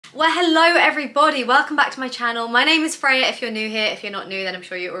Well, hello everybody, welcome back to my channel. My name is Freya if you're new here. If you're not new, then I'm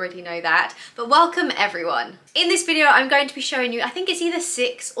sure you already know that. But welcome everyone. In this video, I'm going to be showing you, I think it's either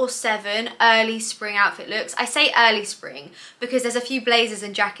 6 or 7 early spring outfit looks. I say early spring because there's a few blazers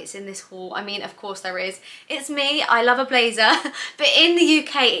and jackets in this haul. I mean, of course there is. It's me, I love a blazer. But in the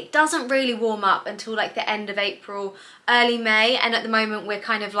UK, it doesn't really warm up until like the end of April, early May. And at the moment, we're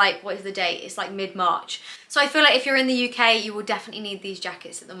kind of like, what is the date? It's like mid-March. So I feel like if you're in the UK, you will definitely need these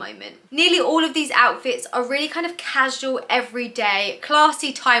jackets at the moment. Nearly all of these outfits are really kind of casual, everyday,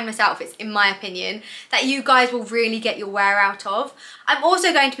 classy, timeless outfits, in my opinion, that you guys will really get your wear out of. I'm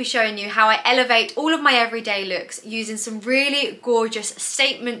also going to be showing you how I elevate all of my everyday looks using some really gorgeous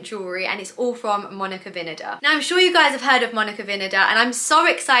statement jewellery, and it's all from Monica Vinader. Now, I'm sure you guys have heard of Monica Vinader, and I'm so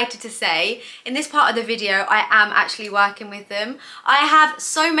excited to say, in this part of the video, I am actually working with them. I have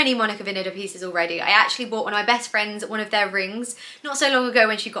so many Monica Vinader pieces already. I actually bought one of my best friends one of their rings not so long ago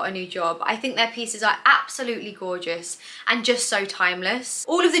when she got a new job. I think their pieces are absolutely gorgeous and just so timeless.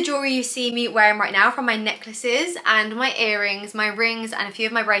 All of the jewellery you see me wearing right now, from my necklaces and my earrings, my rings and a few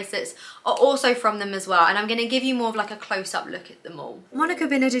of my bracelets, are also from them as well, and I'm going to give you more of like a close-up look at them all. Monica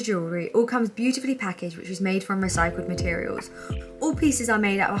Vinader jewellery all comes beautifully packaged, which is made from recycled materials. All pieces are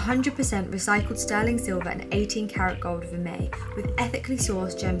made out of 100% recycled sterling silver and 18 karat gold vermeil with ethically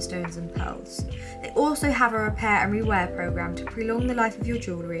sourced gemstones and pearls. They also have a repair and rewear program to prolong the life of your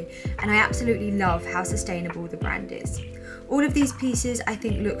jewellery, and I absolutely love how sustainable the brand is. All of these pieces I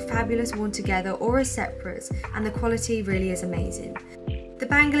think look fabulous worn together or as separates, and the quality really is amazing. The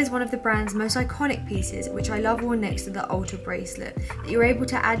bangle is one of the brand's most iconic pieces, which I love worn next to the Ultra bracelet that you're able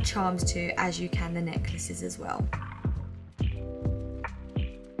to add charms to, as you can the necklaces as well.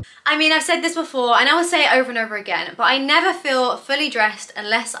 I mean, I've said this before and I will say it over and over again, but I never feel fully dressed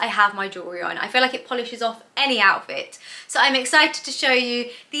unless I have my jewellery on. I feel like it polishes off any outfit. So I'm excited to show you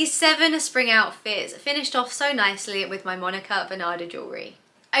these 7 spring outfits finished off so nicely with my Monica Vinader jewellery.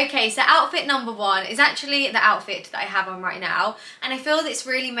 Okay, so outfit number 1 is actually the outfit that I have on right now, and I feel that it's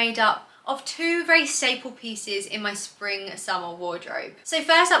really made up of 2 very staple pieces in my spring-summer wardrobe. So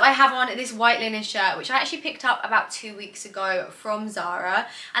first up, I have on this white linen shirt, which I actually picked up about 2 weeks ago from Zara,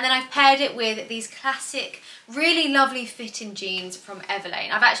 and then I've paired it with these classic, really lovely fitting jeans from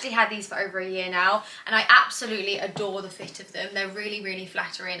Everlane. I've actually had these for over a year now, and I absolutely adore the fit of them. They're really, really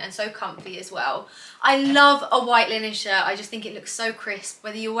flattering and so comfy as well. I love a white linen shirt. I just think it looks so crisp,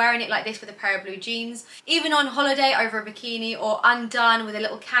 whether you're wearing it like this with a pair of blue jeans, even on holiday over a bikini, or undone with a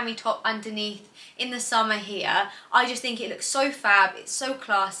little cami top underneath in the summer here. I just think it looks so fab, it's so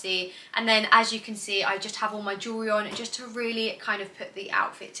classy, and then as you can see, I just have all my jewellery on just to really kind of put the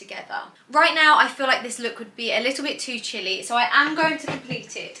outfit together. Right now, I feel like this look would be a little bit too chilly, so I am going to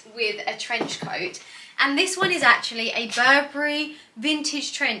complete it with a trench coat. And this one is actually a Burberry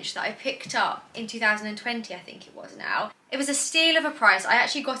vintage trench that I picked up in 2020, I think it was now. It was a steal of a price. I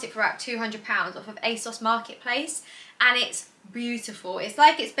actually got it for about £200 off of ASOS Marketplace, and it's beautiful. It's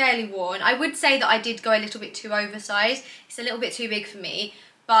like it's barely worn. I would say that I did go a little bit too oversized. It's a little bit too big for me,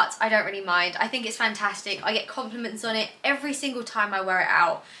 but I don't really mind. I think it's fantastic. I get compliments on it every single time I wear it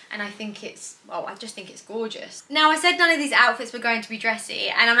out, and I think it's, well, I just think it's gorgeous. Now, I said none of these outfits were going to be dressy,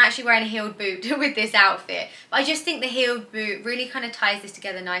 and I'm actually wearing a heeled boot with this outfit, but I just think the heeled boot really kind of ties this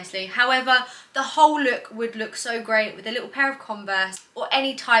together nicely. However, the whole look would look so great with a little pair of Converse or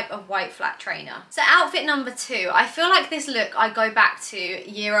any type of white flat trainer. So outfit number 2, I feel like this look I go back to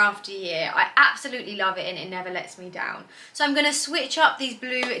year after year. I absolutely love it and it never lets me down. So I'm going to switch up these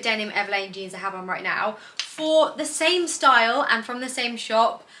blue denim Everlane jeans I have on right now for the same style and from the same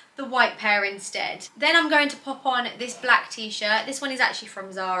shop, the white pair instead. Then I'm going to pop on this black t-shirt. This one is actually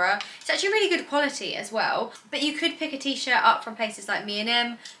from Zara. It's actually really good quality as well, but you could pick a t-shirt up from places like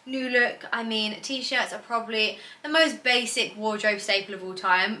M&M, New Look. I mean, t-shirts are probably the most basic wardrobe staple of all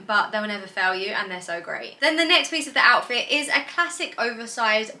time, but they'll never fail you and they're so great. Then the next piece of the outfit is a classic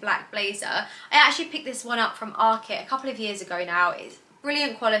oversized black blazer. I actually picked this one up from Arket a couple of years ago now. It's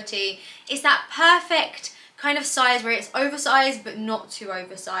brilliant quality. It's that perfect kind of size where it's oversized but not too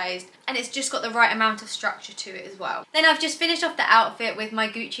oversized, and it's just got the right amount of structure to it as well. Then I've just finished off the outfit with my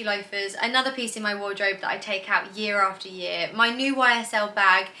Gucci loafers, another piece in my wardrobe that I take out year after year, my new YSL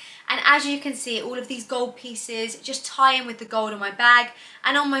bag, and as you can see, all of these gold pieces just tie in with the gold on my bag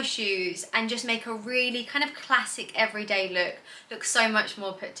and on my shoes and just make a really kind of classic everyday look so much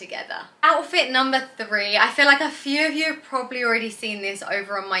more put together. Outfit number 3, I feel like a few of you have probably already seen this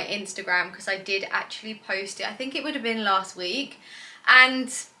over on my Instagram because I did actually post it. I think it would have been last week,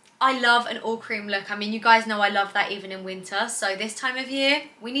 and I love an all cream look. I mean, you guys know I love that even in winter. So this time of year,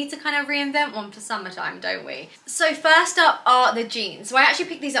 we need to kind of reinvent one for summertime, don't we? So first up are the jeans. So I actually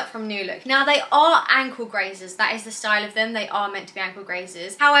picked these up from New Look. Now they are ankle grazers. That is the style of them. They are meant to be ankle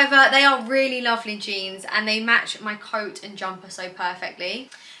grazers. However, they are really lovely jeans and they match my coat and jumper so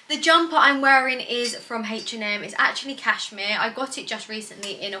perfectly. The jumper I'm wearing is from H&M. It's actually cashmere. I got it just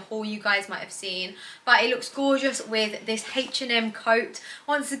recently in a haul you guys might have seen, but it looks gorgeous with this H&M coat.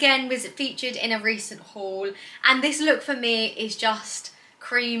 Once again, was featured in a recent haul, and this look for me is just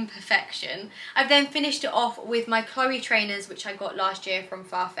cream perfection. I've then finished it off with my Chloe trainers, which I got last year from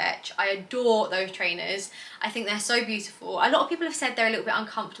Farfetch. I adore those trainers. I think they're so beautiful. A lot of people have said they're a little bit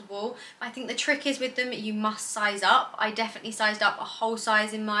uncomfortable, but I think the trick is with them, you must size up. I definitely sized up a whole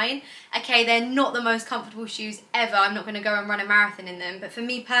size in mine. Okay, they're not the most comfortable shoes ever. I'm not going to go and run a marathon in them, but for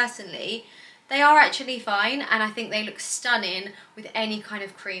me personally, they are actually fine, and I think they look stunning with any kind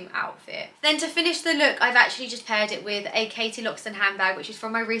of cream outfit. Then to finish the look, I've actually just paired it with a Katie Loxton handbag, which is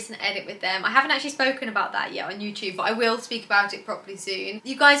from my recent edit with them. I haven't actually spoken about that yet on YouTube, but I will speak about it properly soon.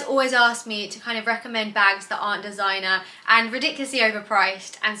 You guys always ask me to kind of recommend bags that aren't designer and ridiculously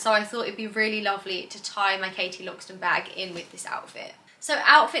overpriced, and so I thought it'd be really lovely to tie my Katie Loxton bag in with this outfit. So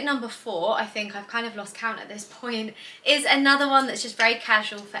outfit number 4, I think I've kind of lost count at this point, is another one that's just very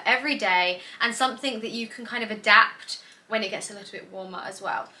casual for every day and something that you can kind of adapt when it gets a little bit warmer as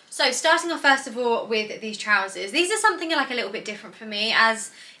well. So starting off first of all with these trousers. These are something like a little bit different for me, as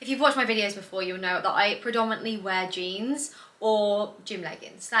if you've watched my videos before, you'll know that I predominantly wear jeans or gym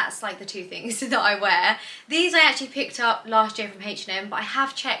leggings. That's like the two things that I wear. These I actually picked up last year from H&M, but I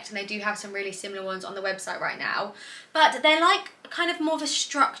have checked and they do have some really similar ones on the website right now. But they're like kind of more of a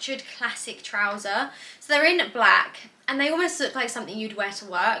structured classic trouser. So they're in black and they almost look like something you'd wear to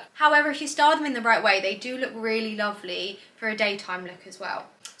work. However, if you style them in the right way, they do look really lovely for a daytime look as well.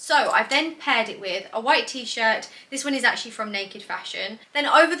 So I've then paired it with a white t-shirt. This one is actually from Naked Fashion. Then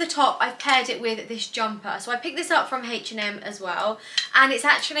over the top, I've paired it with this jumper. So I picked this up from H&M as well, and it's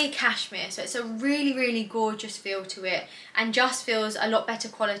actually cashmere. So it's a really, really gorgeous feel to it and just feels a lot better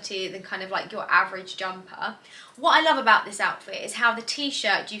quality than kind of like your average jumper. What I love about this outfit is how the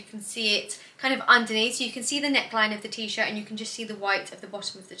t-shirt, you can see it kind of underneath, so you can see the neckline of the t-shirt and you can just see the white of the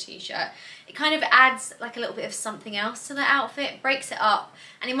bottom of the t-shirt. It kind of adds like a little bit of something else to the outfit, breaks it up,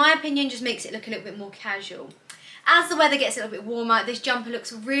 and in my opinion just makes it look a little bit more casual. As the weather gets a little bit warmer, this jumper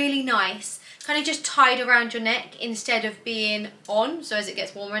looks really nice, kind of just tied around your neck instead of being on. So as it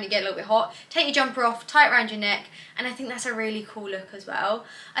gets warmer and you get a little bit hot, take your jumper off, tie it around your neck, and I think that's a really cool look as well.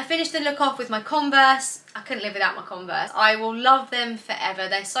 I finished the look off with my Converse. I couldn't live without my Converse. I will love them forever.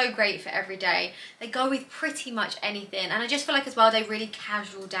 They're so great for every day. They go with pretty much anything, and I just feel like as well they really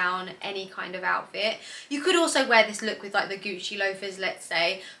casual down any kind of outfit. You could also wear this look with like the Gucci loafers, let's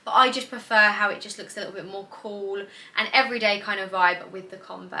say, but I just prefer how it just looks a little bit more cool and everyday kind of vibe with the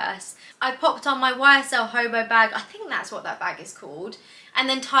Converse. I popped on my YSL Hobo bag, I think that's what that bag is called, and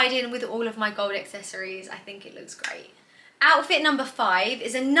then tied in with all of my gold accessories. I think it looks great. Outfit number 5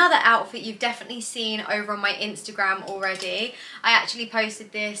 is another outfit you've definitely seen over on my Instagram already. I actually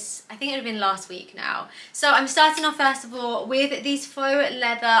posted this, I think it would have been last week now. So I'm starting off first of all with these faux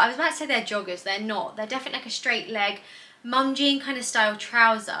leather, I was about to say they're joggers, they're not. They're definitely like a straight leg mum jean kind of style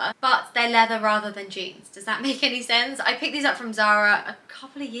trouser, but they're leather rather than jeans. Does that make any sense? I picked these up from Zara a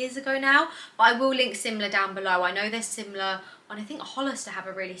couple of years ago now, but I will link similar down below. I know they're similar on, I think Hollister have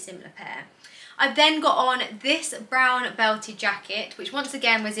a really similar pair. I've then got on this brown belted jacket, which once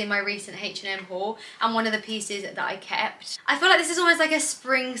again was in my recent H&M haul and one of the pieces that I kept. I feel like this is almost like a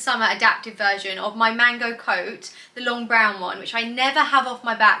spring summer adaptive version of my mango coat, the long brown one, which I never have off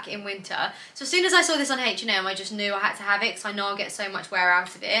my back in winter. So as soon as I saw this on H&M, I just knew I had to have it because I know I'll get so much wear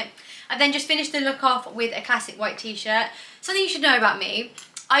out of it. I've then just finished the look off with a classic white t-shirt. Something you should know about me,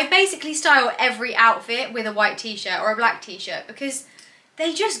 I basically style every outfit with a white t-shirt or a black t-shirt because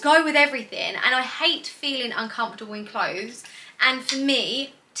they just go with everything, and I hate feeling uncomfortable in clothes. And for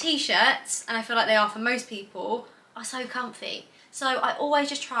me, t-shirts, and I feel like they are for most people, are so comfy. So I always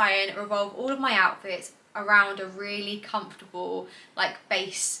just try and revolve all of my outfits around a really comfortable like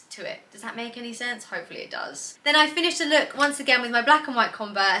base to it. Does that make any sense? Hopefully it does. Then I finished the look once again with my black and white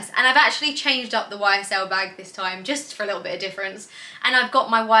Converse, and I've actually changed up the YSL bag this time just for a little bit of difference, and I've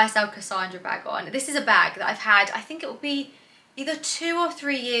got my YSL Cassandra bag on. This is a bag that I've had, I think it will be either 2 or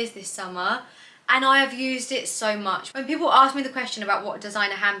 3 years this summer, and I have used it so much. When people ask me the question about what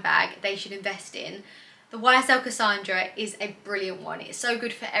designer handbag they should invest in, The YSL Cassandra is a brilliant one. It's so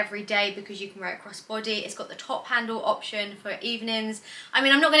good for every day because you can wear it crossbody. It's got the top handle option for evenings. I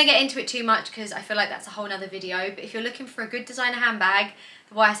mean, I'm not going to get into it too much because I feel like that's a whole nother video, but if you're looking for a good designer handbag,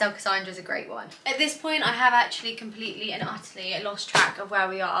 the YSL Cassandra is a great one. At this point, I have actually completely and utterly lost track of where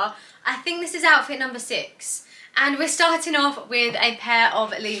we are. I think this is outfit number 6. And we're starting off with a pair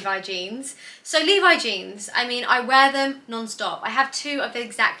of Levi jeans. So Levi jeans, I mean, I wear them non-stop. I have 2 of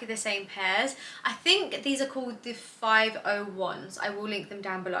exactly the same pairs. I think these are called the 501s. I will link them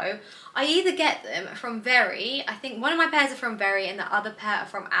down below. I either get them from Very. I think one of my pairs are from Very and the other pair are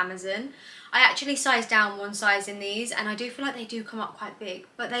from Amazon. I actually sized down 1 size in these and I do feel like they do come up quite big.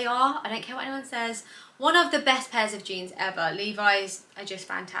 But they are, I don't care what anyone says, one of the best pairs of jeans ever. Levi's are just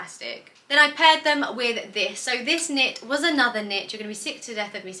fantastic. Then I paired them with this. So this knit was another knit. You're going to be sick to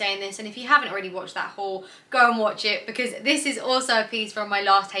death of me saying this, and if you haven't already watched that haul, go and watch it because this is also a piece from my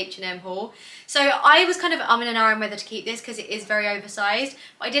last H&M haul. So I was kind of umming and ahhing whether to keep this because it is very oversized,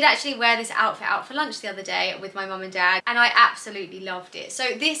 but I did actually wear this outfit out for lunch the other day with my mum and dad and I absolutely loved it. So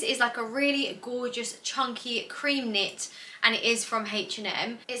this is like a really gorgeous chunky cream knit and it is from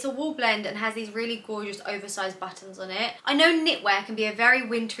H&M. It's a wool blend and has these really gorgeous oversized buttons on it. I know knitwear can be a very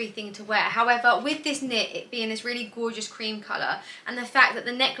wintry thing to wear, however with this knit it being this really gorgeous cream colour and the fact that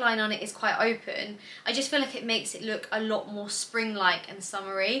the neckline on it is quite open, I just feel like it makes it look a lot more spring-like and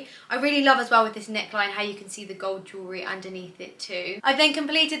summery. I really love as well with this neckline how you can see the gold jewellery underneath it too. I've then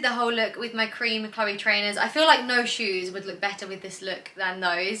completed the whole look with my cream Chloe trainers. I feel like no shoes would look better with this look than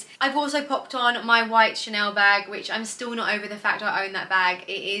those. I've also popped on my white Chanel bag, which I'm still not over the fact I own that bag.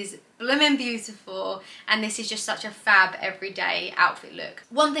 It is blooming beautiful and this is just such a fab everyday outfit look.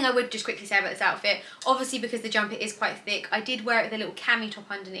 One thing I would just quickly say about this outfit, obviously because the jumper is quite thick, I did wear it with a little cami top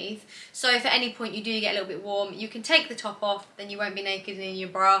underneath, so if at any point you do get a little bit warm you can take the top off, then you won't be naked in your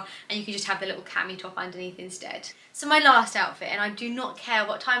bra and you can just have the little cami top underneath instead. So my last outfit, and I do not care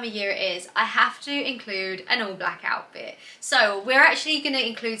what time of year it is, I have to include an all black outfit. So we're actually going to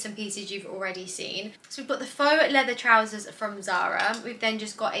include some pieces you've already seen. So we've got the faux leather trousers from Zara. We've then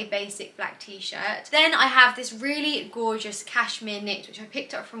just got a basic black t-shirt. Then I have this really gorgeous cashmere knit which I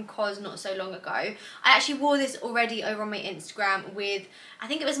picked up from COS not so long ago. I actually wore this already over on my Instagram with, I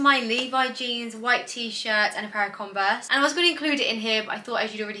think it was my Levi jeans, white t-shirt and a pair of Converse. And I was going to include it in here, but I thought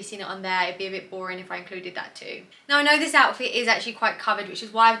as you'd already seen it on there it'd be a bit boring if I included that too. Now I know this outfit is actually quite covered, which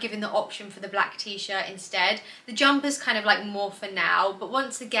is why I've given the option for the black t-shirt instead. The jumper's kind of like more for now, but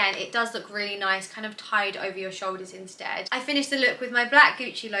once again it does look really nice, kind of tied over your shoulders instead. I finished the look with my black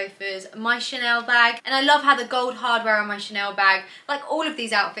Gucci loafers, my Chanel bag, and I love how the gold hardware on my Chanel bag, like all of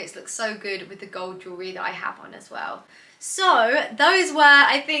these outfits look so good with the gold jewellery that I have on as well. So those were,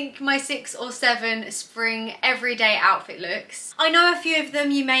 I think, my 6 or 7 spring everyday outfit looks. I know a few of them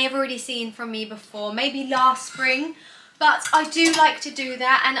you may have already seen from me before, maybe last spring, but I do like to do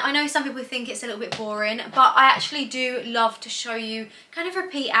that, and I know some people think it's a little bit boring, but I actually do love to show you kind of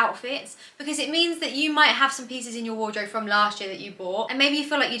repeat outfits because it means that you might have some pieces in your wardrobe from last year that you bought and maybe you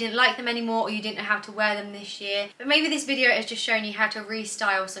feel like you didn't like them anymore or you didn't know how to wear them this year, but maybe this video has just shown you how to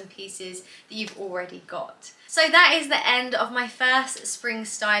restyle some pieces that you've already got. So that is the end of my first spring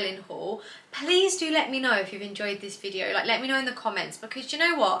styling haul. Please do let me know if you've enjoyed this video. Like, let me know in the comments because you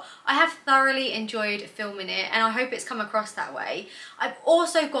know what? I have thoroughly enjoyed filming it and I hope it's come across that way. I've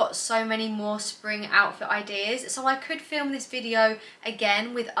also got so many more spring outfit ideas, so I could film this video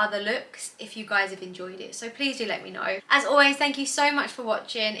again with other looks if you guys have enjoyed it. So please do let me know. As always, thank you so much for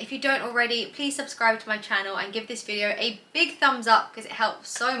watching. If you don't already, please subscribe to my channel and give this video a big thumbs up because it helps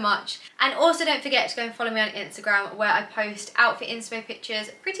so much. And also don't forget to go and follow me on Instagram where I post outfit inspo pictures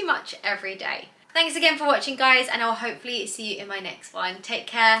pretty much every day. Thanks again for watching guys, and I'll hopefully see you in my next one. Take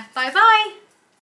care, bye bye!